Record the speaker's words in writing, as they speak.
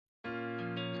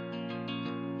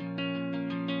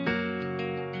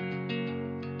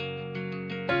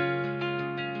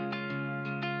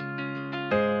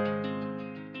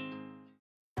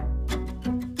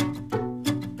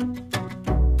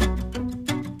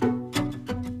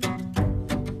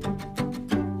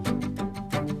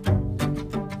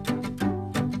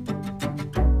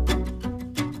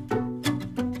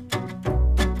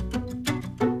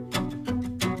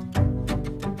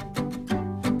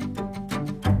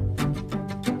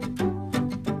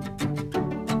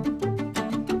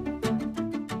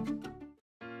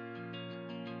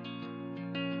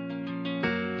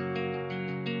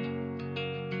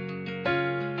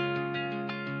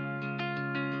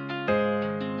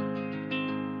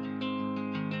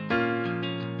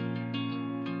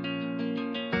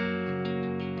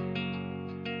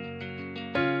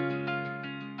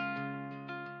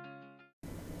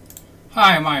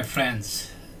Hi my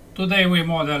friends, today we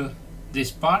model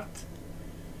this part,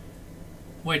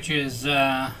 which is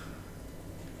the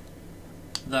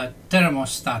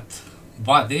thermostat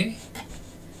body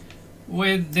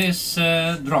with this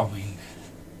drawing.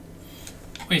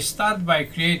 We start by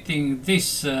creating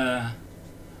this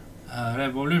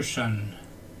revolution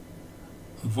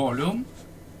volume,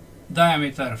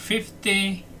 diameter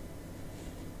 50,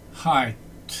 height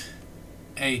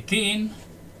 18,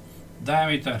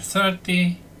 diameter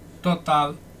 30,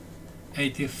 total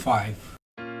 85.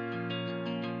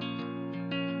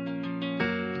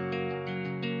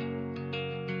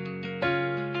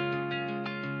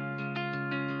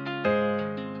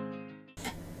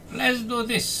 Let's do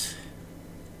this.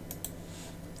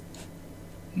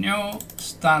 New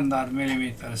standard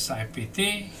millimeters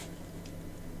IPT,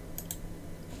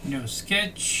 new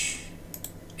sketch,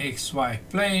 XY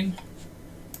plane,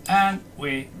 and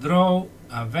we draw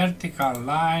a vertical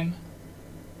line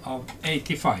of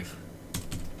 85.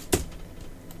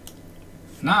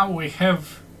 Now we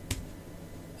have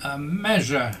a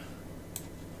measure,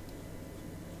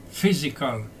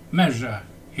 physical measure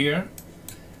here,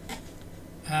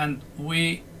 and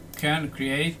we can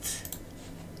create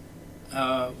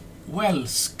a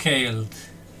well-scaled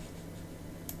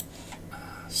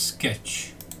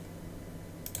sketch.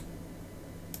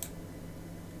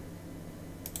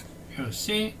 You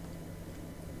see,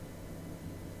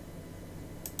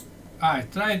 I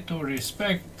try to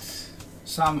respect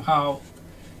somehow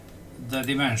the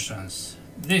dimensions.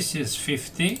 This is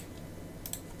 50,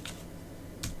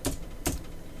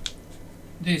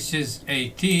 this is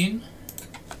 18,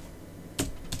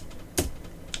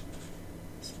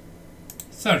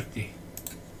 30.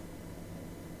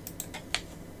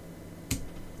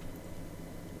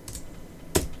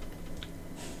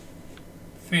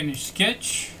 Finish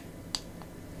sketch,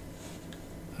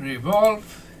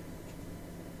 revolve.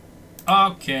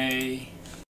 Okay,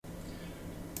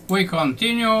 we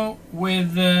continue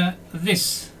with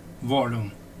this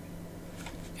volume.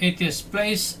 It is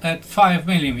placed at 5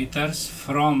 millimeters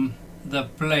from the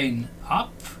plane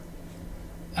up,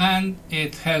 and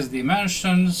it has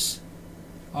dimensions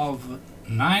of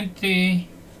 90,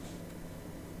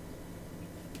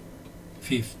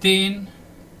 15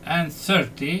 and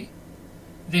 30.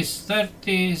 This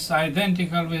 30 is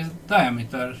identical with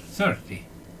diameter 30,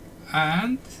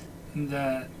 and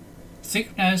the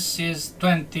thickness is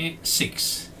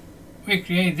 26. We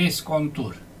create this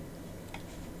contour.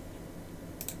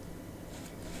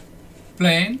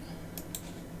 Plane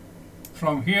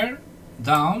from here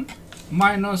down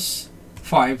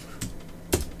 -5.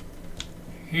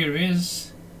 Here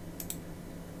is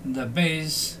the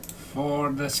base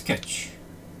for the sketch.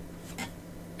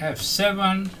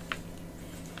 F7.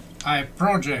 I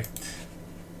project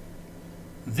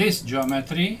this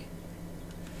geometry,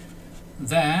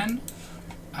 then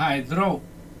I draw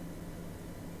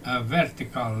a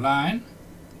vertical line,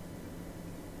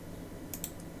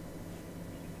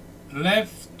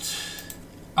 left,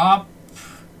 up,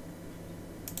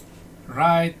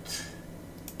 right,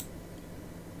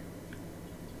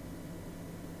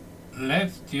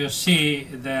 left. You see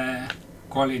the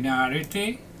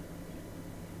collinearity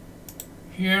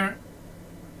here,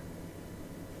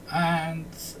 and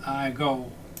I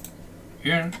go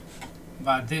here,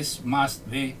 but this must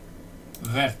be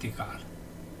vertical,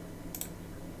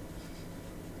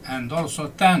 and also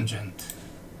tangent.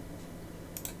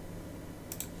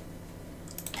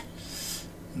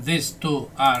 These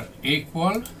two are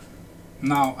equal.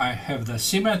 Now I have the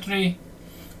symmetry,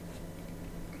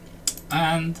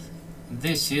 and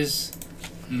this is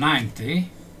 90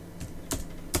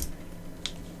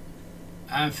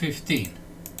 and 15.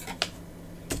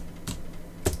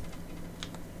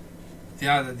 The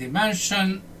other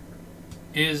dimension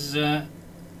is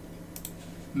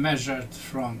measured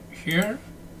from here.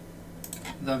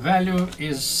 The value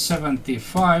is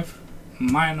 75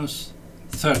 minus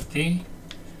 30.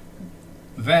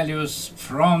 Values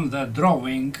from the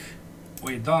drawing.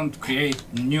 We don't create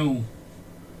new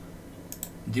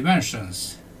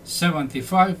dimensions.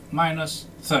 75 minus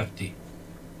 30.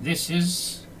 This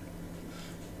is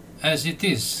as it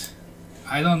is.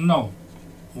 I don't know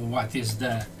what is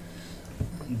the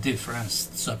difference,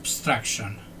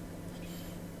 subtraction.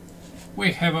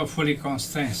 We have a fully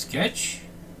constrained sketch,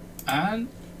 and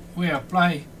we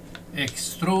apply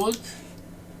extrude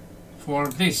for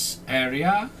this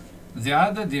area, the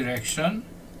other direction,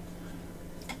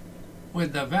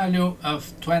 with the value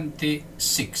of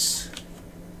 26.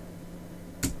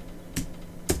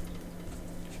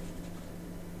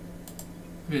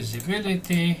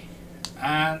 Visibility,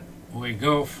 and we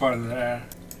go further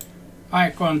I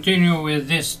continue with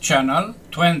this channel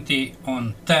 20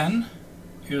 on 10,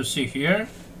 you see here,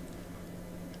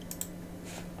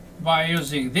 by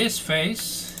using this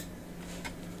face,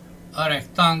 a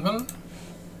rectangle,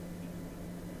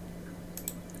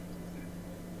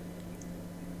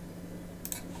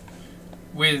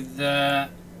 with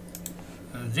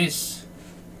this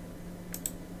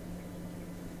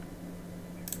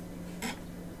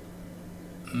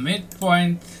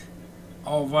midpoint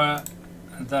over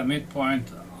the midpoint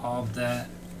of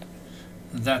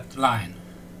that line.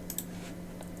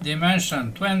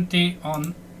 Dimension 20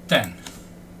 on 10.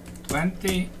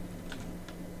 20,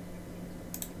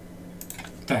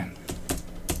 10.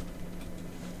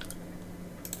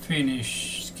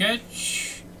 Finish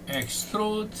sketch,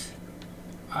 extrude.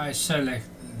 I select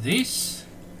this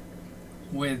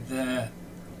with the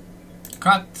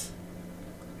cut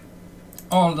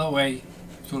all the way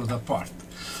to the part.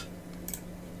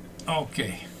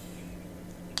 Okay,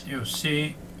 you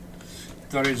see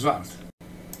the result.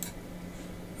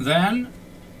 Then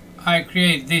I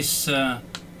create this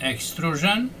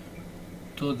extrusion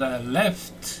to the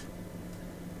left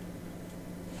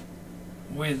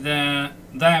with a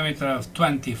diameter of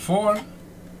 24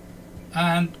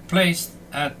 and placed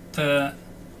at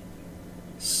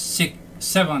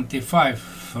 75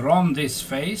 from this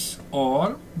face,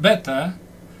 or better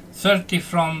 30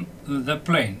 from the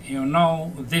plane. You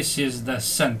know, this is the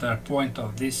center point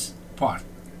of this part.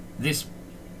 This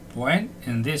point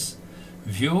in this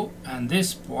view, and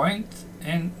this point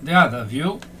in the other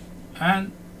view,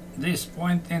 and this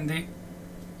point in the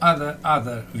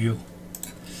other view.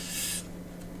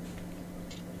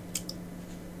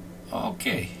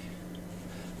 Okay,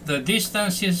 the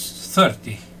distance is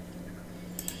 30.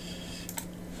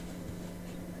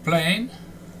 Plane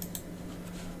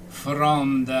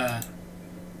from the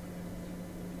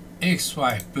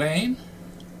XY plane,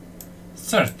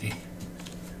 30.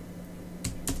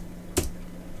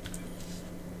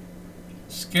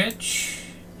 Sketch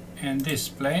in this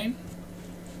plane,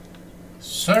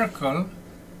 circle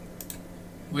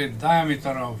with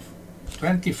diameter of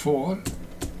 24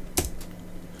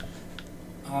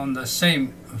 on the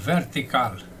same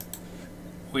vertical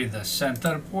with the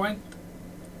center point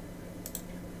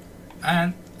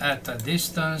and at a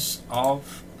distance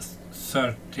of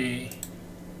 30.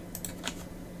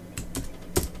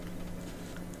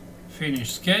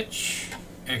 Finish sketch,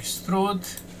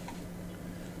 extrude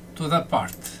to the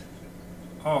part.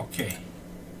 Okay,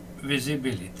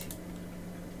 visibility.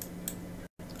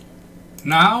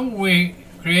 Now we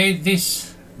create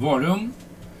this volume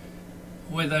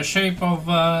with the shape of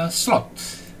a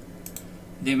slot.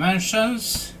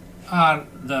 Dimensions are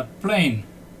the plane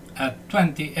at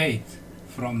 28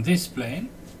 from this plane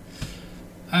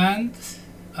and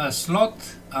a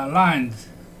slot aligned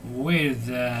with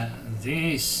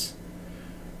this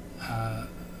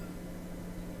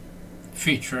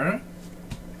feature,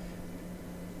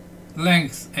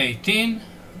 length 18,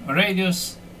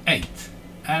 radius 8,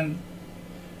 and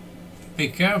be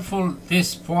careful,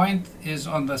 this point is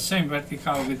on the same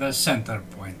vertical with the center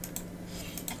point.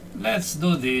 Let's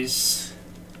do this.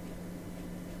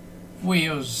 We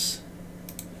use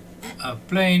a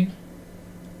plane,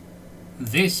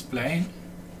 this plane,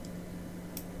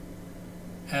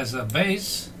 as a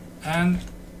base, and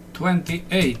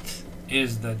 28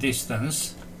 is the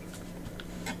distance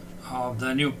of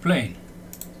the new plane.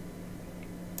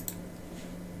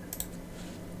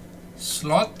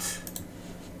 Slot.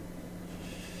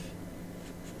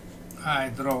 I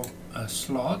draw a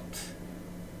slot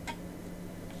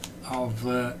of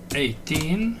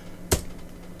 18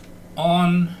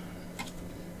 on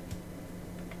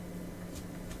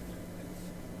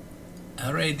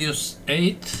a radius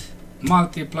 8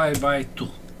 multiplied by 2.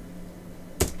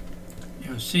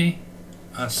 You see,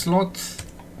 a slot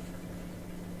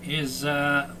is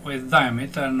with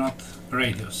diameter, not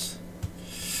radius.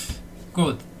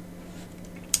 Good.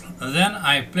 Then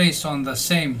I place on the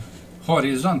same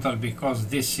horizontal, because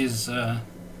this is the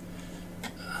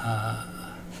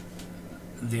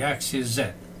axis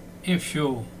Z. If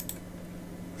you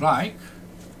like,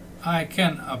 I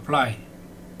can apply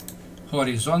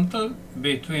horizontal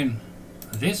between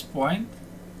this point,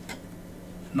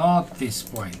 not this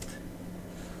point.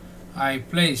 I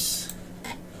place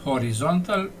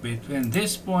horizontal between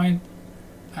this point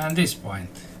and this point,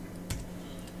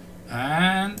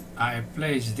 and I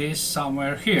place this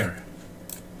somewhere here.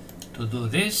 To do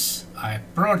this, I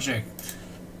project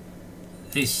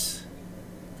this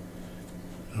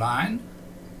line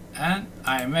and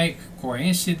I make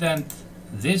coincident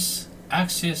this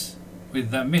axis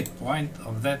with the midpoint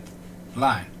of that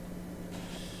line.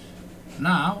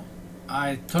 Now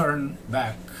I turn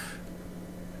back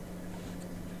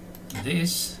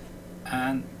this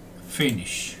and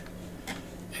finish.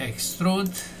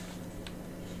 Extrude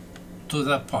to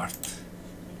the part.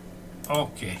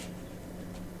 Okay.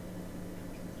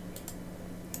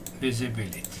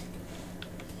 Visibility.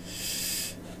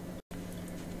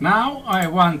 Now I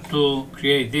want to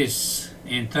create this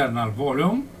internal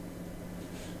volume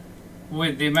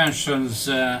with dimensions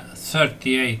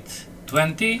 38,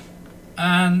 20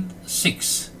 and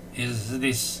 6 is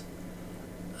this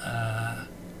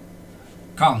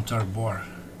counter bore.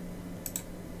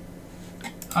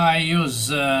 I use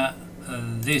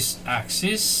this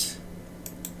axis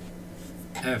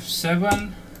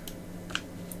F7.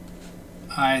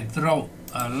 I draw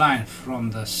a line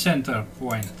from the center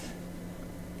point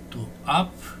to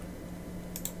up,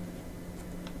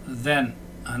 then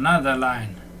another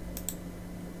line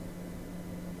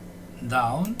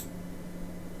down,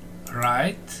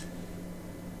 right,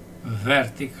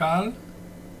 vertical,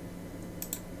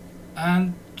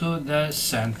 and to the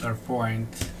center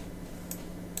point.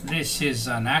 This is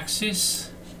an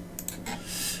axis.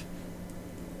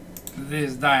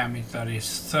 This diameter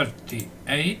is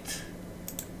 38.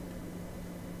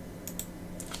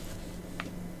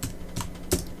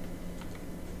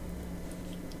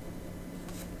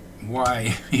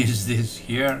 Why is this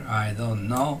here? I don't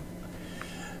know.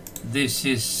 This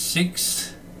is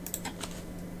 6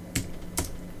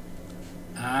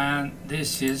 and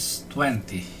this is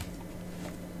 20.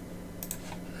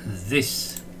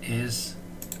 This is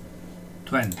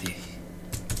 20.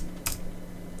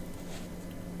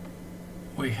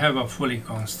 We have a fully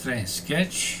constrained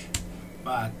sketch,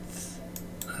 but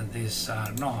these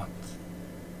are not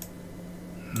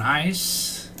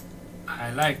nice.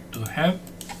 I like to have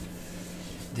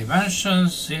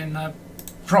dimensions in a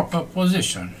proper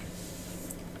position.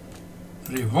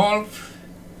 Revolve,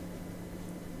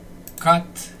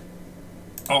 cut,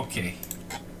 OK.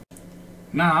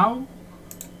 Now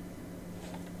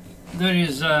there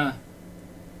is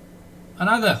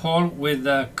another hole with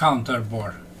a counter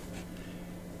bore.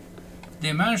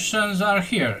 Dimensions are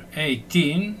here.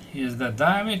 18 is the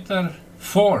diameter,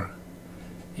 4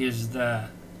 is the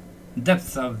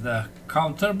depth of the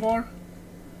counter bore,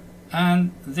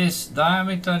 and this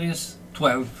diameter is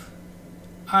 12.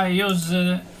 I use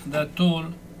the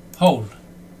tool hole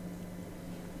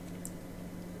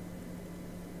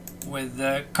with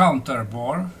the counter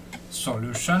bore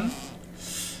solution,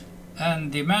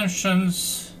 and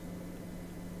dimensions,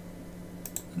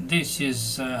 this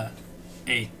is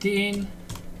 18,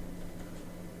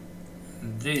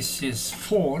 this is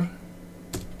 4,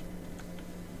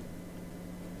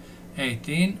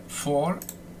 18, 4,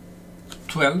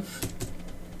 12,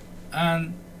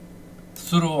 and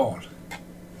through all.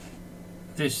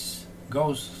 This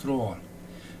goes through all.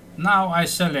 Now I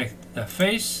select the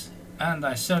face and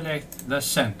I select the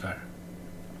center.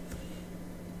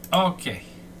 OK.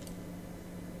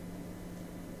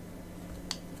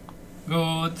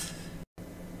 Good.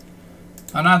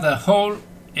 Another hole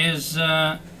is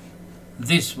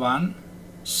this one,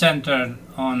 centered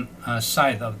on a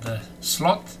side of the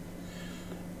slot.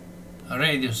 A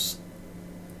radius,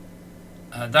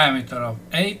 a diameter of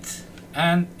 8,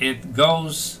 and it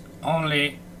goes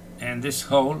only in this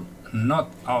hole,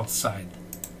 not outside.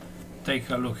 Take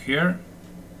a look here.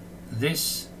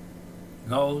 This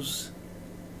goes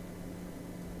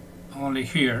only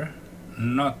here,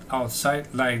 not outside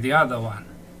like the other one.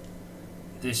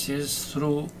 This is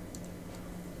through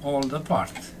all the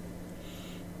part.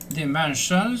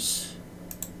 Dimensions,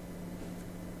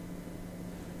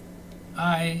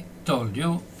 I told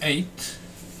you 8,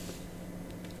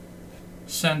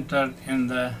 centered in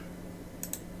the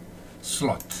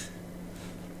slot.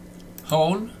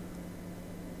 Hole,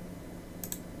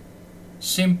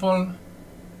 simple,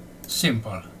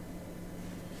 simple.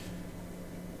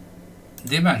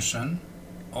 Dimension,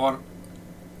 or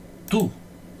 2.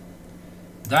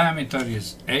 Diameter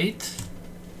is 8.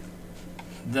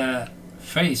 The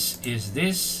face is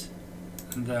this.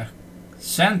 The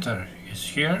center is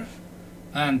here.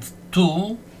 And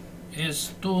 2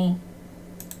 is to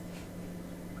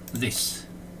this.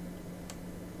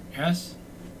 Yes?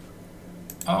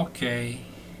 Okay.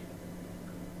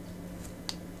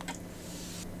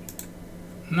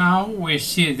 Now we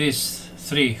see these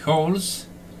 3 holes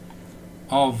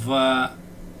of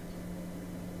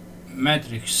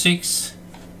metric 6,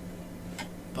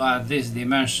 but this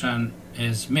dimension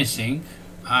is missing.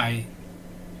 I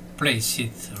place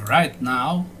it right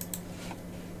now.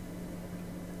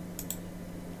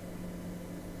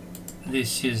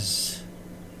 This is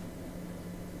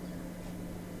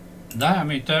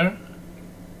diameter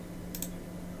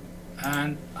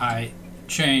and I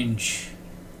change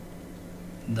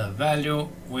the value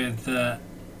with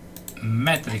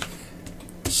metric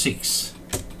 6.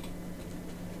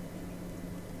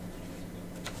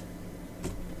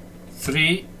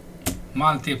 3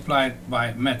 multiplied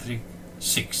by metric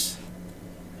 6.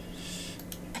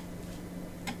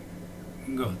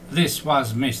 Good. This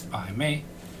was missed by me.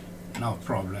 No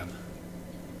problem.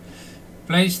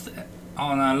 Placed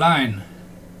on a line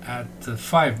at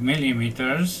 5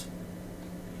 millimeters,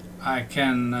 I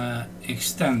can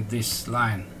extend this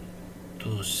line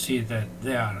to see that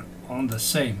they are on the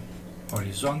same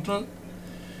horizontal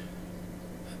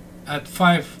at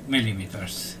 5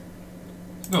 millimeters.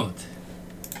 Good.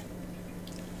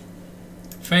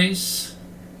 Face,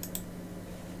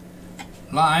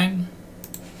 line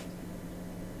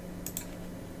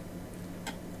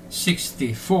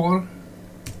 64.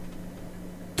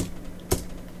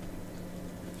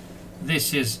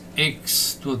 This is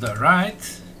X to the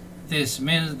right. This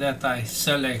means that I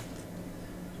select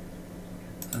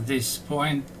this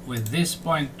point with this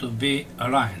point to be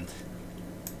aligned.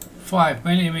 5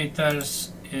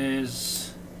 millimeters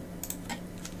is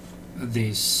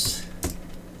this.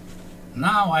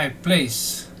 Now I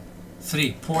place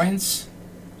 3 points.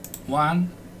 1,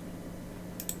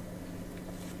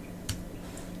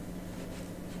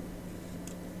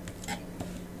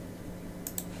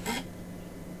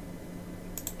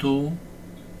 2,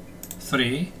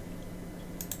 3,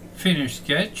 finish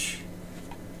sketch,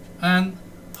 and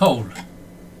hole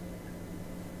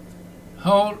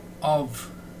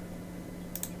of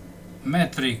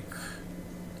metric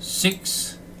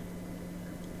 6,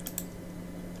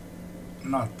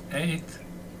 not 8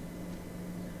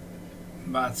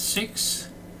 but 6,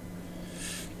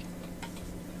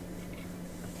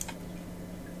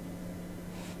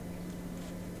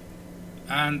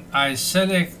 and I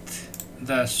select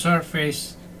the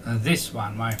surface, this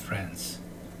one, my friends,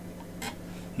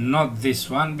 not this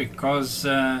one, because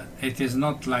it is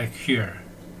not like here.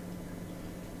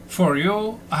 For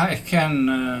you, I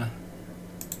can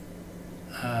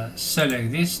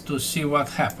select this to see what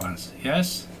happens.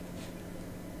 Yes,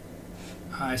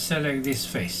 I select this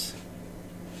face,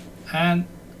 and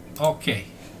okay,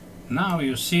 now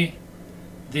you see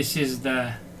this is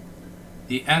the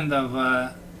end of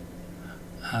a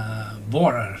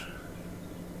border,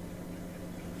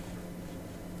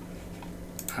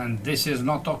 and this is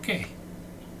not okay.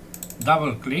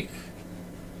 Double click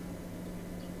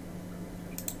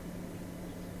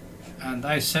and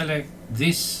I select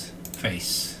this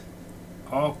face.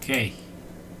 Okay,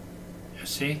 you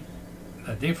see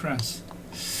the difference?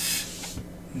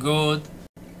 Good.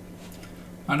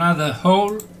 Another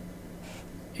hole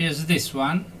is this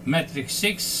one, metric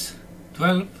 6,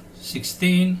 12,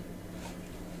 16,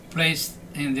 placed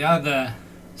in the other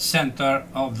center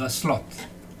of the slot.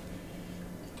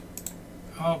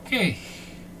 Okay,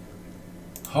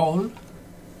 hole,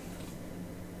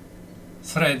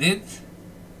 threaded,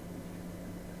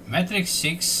 metric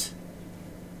 6,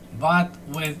 but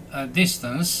with a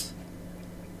distance,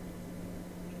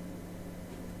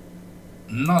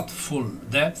 not full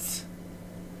depth,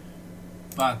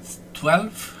 but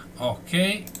 12,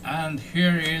 okay, and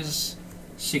here is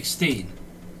 16.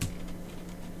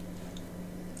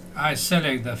 I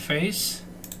select the face,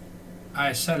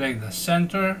 I select the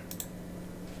center,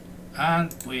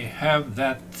 and we have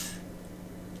that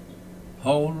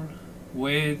hole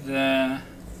with an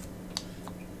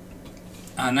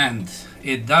end.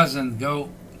 It doesn't go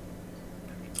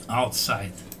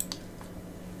outside.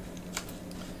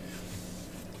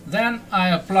 Then I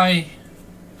apply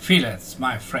fillets,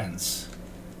 my friends.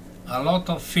 A lot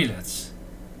of fillets.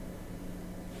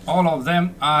 All of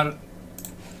them are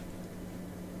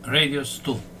radius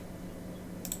 2.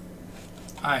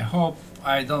 I hope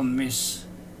I don't miss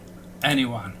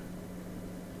anyone.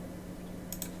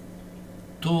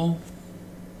 2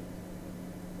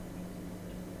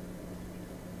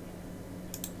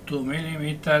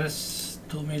 millimeters,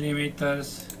 2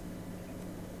 millimeters,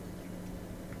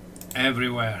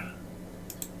 everywhere.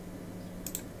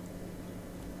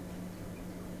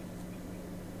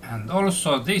 And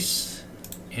also this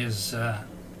is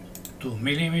 2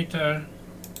 millimeter.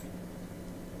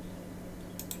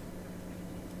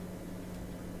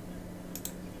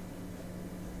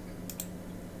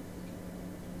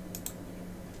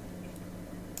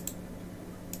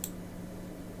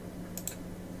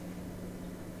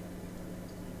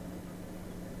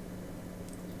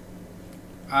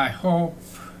 I hope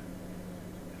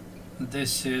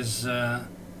this is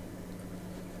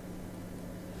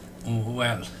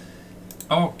well.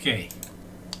 Okay,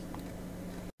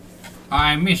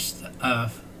 I missed a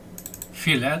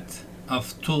fillet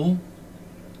of 2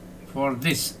 for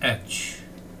this edge.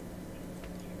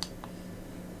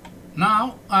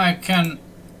 Now I can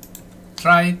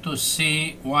try to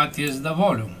see what is the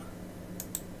volume.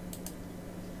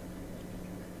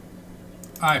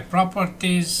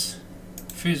 Properties,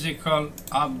 physical,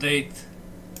 update,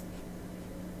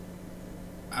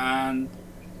 and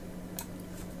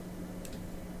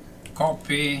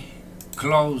copy,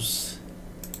 close,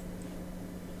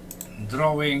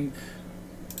 drawing,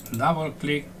 double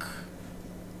click,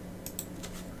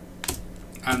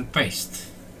 and paste.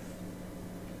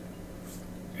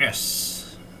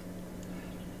 Yes,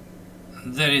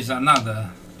 there is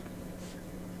another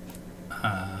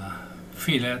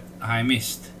fillet I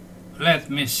missed. Let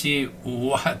me see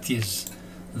what is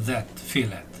that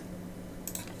fillet.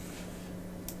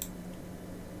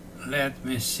 Let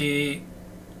me see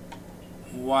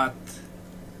what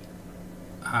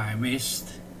I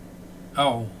missed.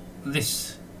 Oh,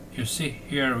 this. You see,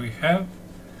 here we have.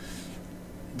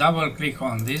 Double click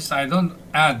on this. I don't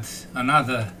add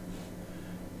another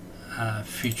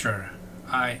feature.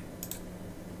 I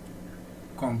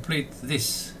complete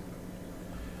this.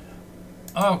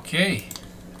 Okay.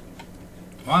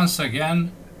 Once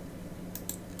again,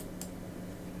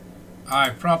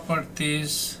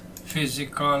 properties,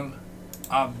 physical,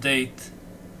 update,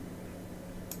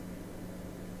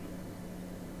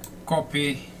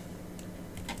 copy,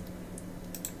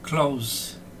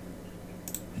 close,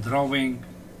 drawing,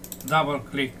 double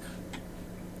click,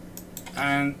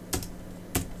 and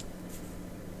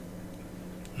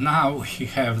now we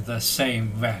have the same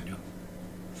value.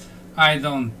 I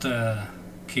don't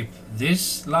keep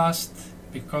this last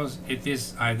because it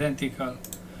is identical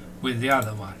with the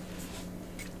other one.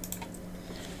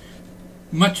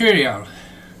 Material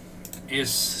is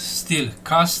still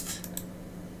cast.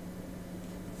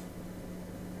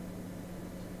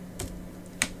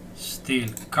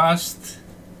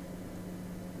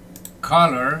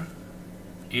 Color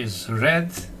is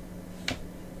red,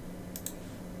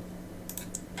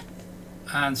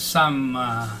 and some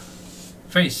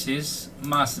faces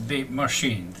must be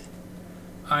machined.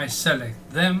 I select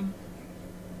them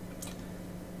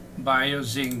by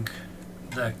using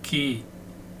the key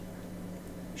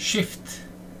Shift.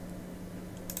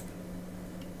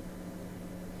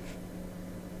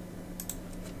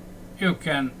 You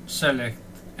can select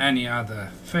any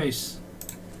other face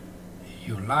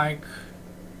you like.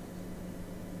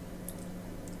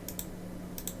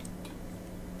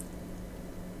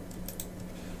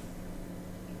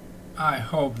 I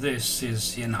hope this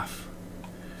is enough.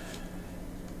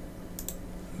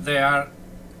 They are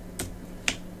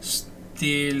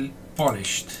still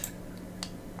polished.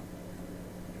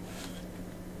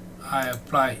 I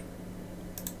apply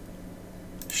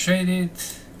shaded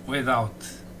without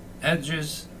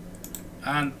edges,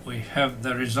 and we have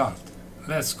the result.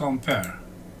 Let's compare.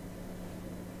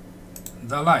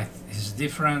 The light is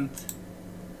different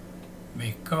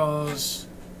because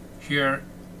here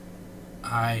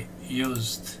I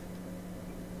used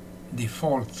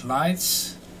default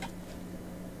lights.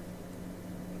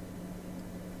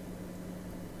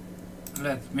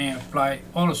 Let me apply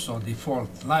also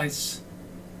default lights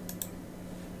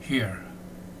here.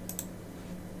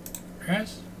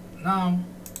 Yes, now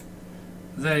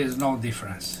there is no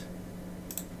difference.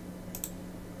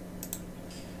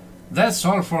 That's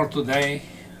all for today.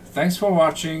 Thanks for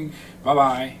watching. Bye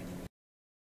bye.